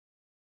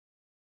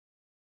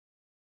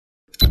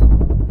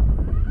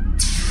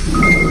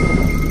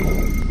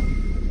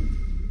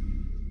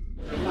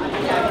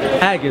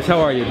Egis, how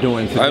are you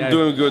doing today? I'm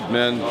doing good,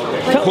 man.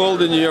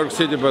 Cold in New York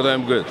City, but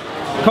I'm good.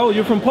 Cold?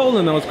 You're from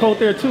Poland though. It's cold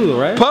there too, though,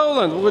 right?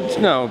 Poland? What?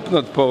 No,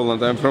 not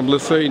Poland. I'm from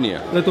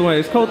Lithuania. Lithuania.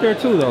 It's cold there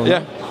too, though.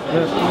 Yeah.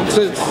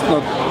 It's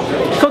not.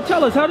 So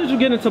tell us, how did you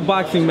get into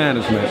boxing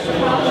management?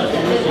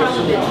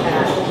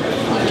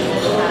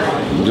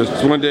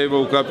 Just one day I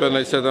woke up and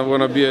I said I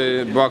want to be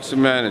a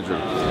boxing manager.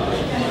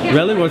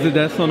 Really? Was it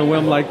just on a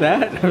whim like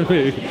that?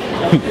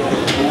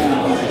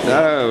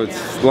 No,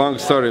 it's a long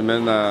story,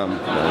 man.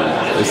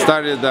 It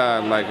started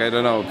like, I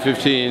don't know,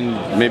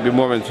 15, maybe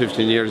more than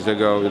 15 years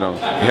ago, you know,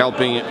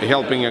 helping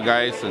a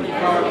guys, and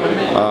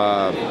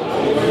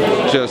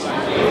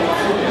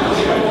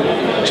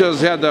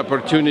just had the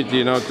opportunity,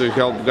 you know, to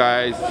help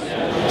guys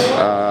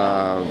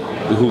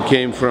who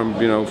came from,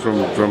 you know,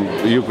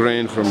 from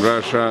Ukraine, from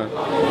Russia.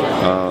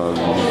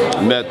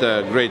 Met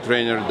a great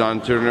trainer, Don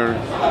Turner.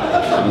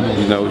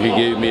 You know, he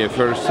gave me a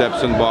first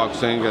steps in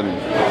boxing, and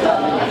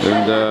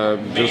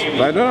just,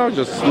 I don't know,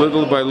 just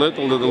little by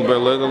little,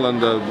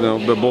 and you know,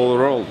 the ball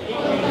rolled.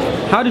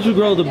 How did you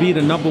grow to be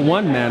the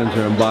 #1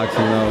 manager in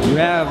boxing, though? You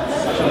have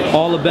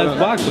all the best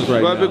boxers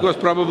right now. Well,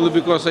 probably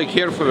because I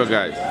care for the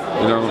guys.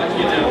 You know,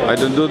 I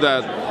don't do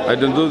that. I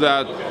don't do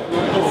that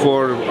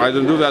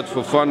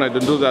for fun. I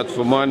don't do that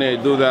for money. I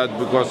do that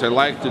because I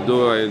like to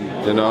do it.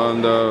 You know,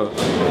 and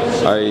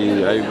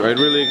I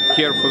really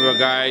care for the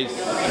guys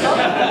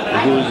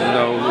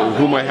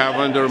whom I have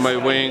under my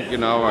wing. You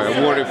know, I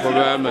worry for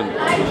them and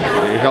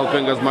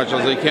helping as much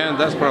as I can.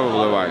 That's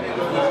probably why.